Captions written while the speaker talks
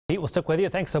Pete, we'll stick with you.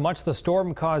 Thanks so much. The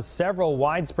storm caused several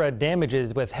widespread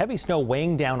damages with heavy snow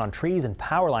weighing down on trees and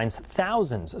power lines.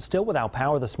 Thousands still without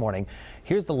power this morning.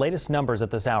 Here's the latest numbers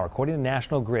at this hour. According to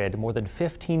National Grid, more than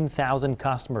 15,000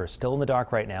 customers still in the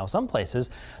dark right now. Some places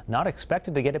not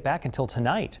expected to get it back until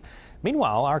tonight.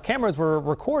 Meanwhile, our cameras were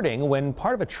recording when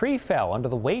part of a tree fell under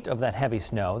the weight of that heavy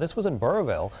snow. This was in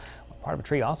Burrillville. Part of a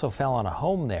tree also fell on a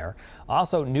home there.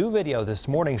 Also, new video this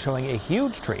morning showing a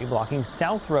huge tree blocking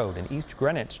South Road in East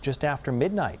Greenwich just after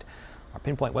midnight. Our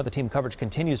Pinpoint Weather Team coverage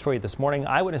continues for you this morning.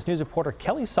 Eyewitness News reporter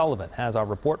Kelly Sullivan has our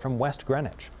report from West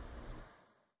Greenwich.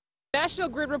 National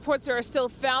Grid reports there are still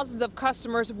thousands of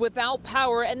customers without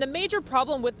power, and the major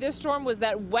problem with this storm was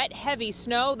that wet, heavy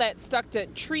snow that stuck to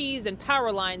trees and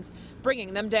power lines,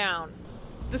 bringing them down.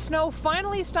 The snow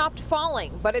finally stopped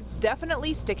falling, but it's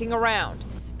definitely sticking around.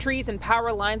 Trees and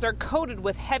power lines are coated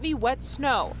with heavy, wet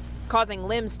snow, causing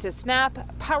limbs to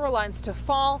snap, power lines to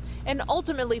fall, and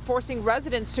ultimately forcing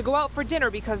residents to go out for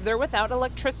dinner because they're without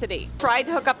electricity. Tried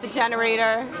to hook up the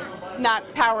generator. It's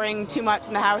not powering too much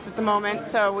in the house at the moment,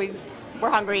 so we were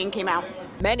hungry and came out.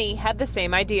 Many had the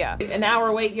same idea. An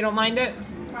hour wait, you don't mind it?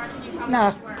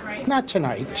 No, not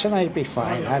tonight. Tonight'd be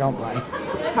fine. I don't mind.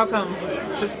 How come?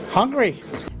 Just Hungry.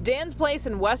 Dan's Place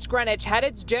in West Greenwich had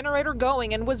its generator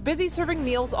going and was busy serving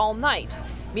meals all night.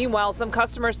 Meanwhile, some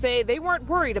customers say they weren't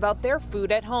worried about their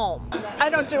food at home.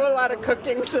 I don't do a lot of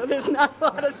cooking, so there's not a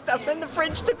lot of stuff in the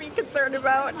fridge to be concerned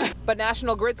about. But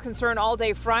National Grid's concern all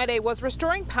day Friday was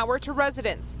restoring power to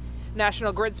residents.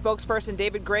 National Grid spokesperson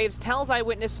David Graves tells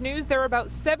Eyewitness News there are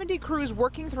about 70 crews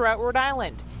working throughout Rhode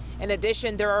Island. In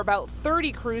addition, there are about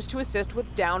 30 crews to assist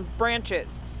with downed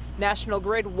branches. National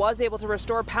Grid was able to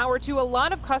restore power to a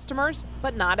lot of customers,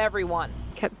 but not everyone.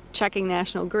 Kept checking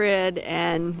National Grid,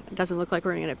 and it doesn't look like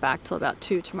we're going to get it back till about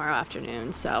 2 tomorrow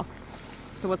afternoon. So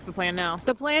what's the plan now?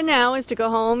 The plan now is to go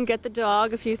home, get the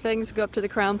dog, a few things, go up to the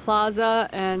Crown Plaza,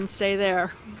 and stay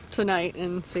there tonight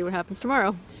and see what happens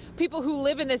tomorrow. People who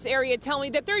live in this area tell me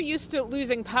that they're used to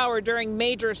losing power during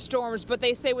major storms, but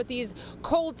they say with these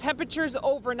cold temperatures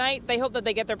overnight, they hope that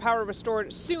they get their power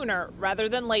restored sooner rather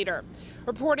than later.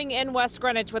 Reporting in West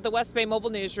Greenwich with the West Bay Mobile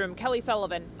Newsroom, Kelly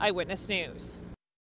Sullivan, Eyewitness News.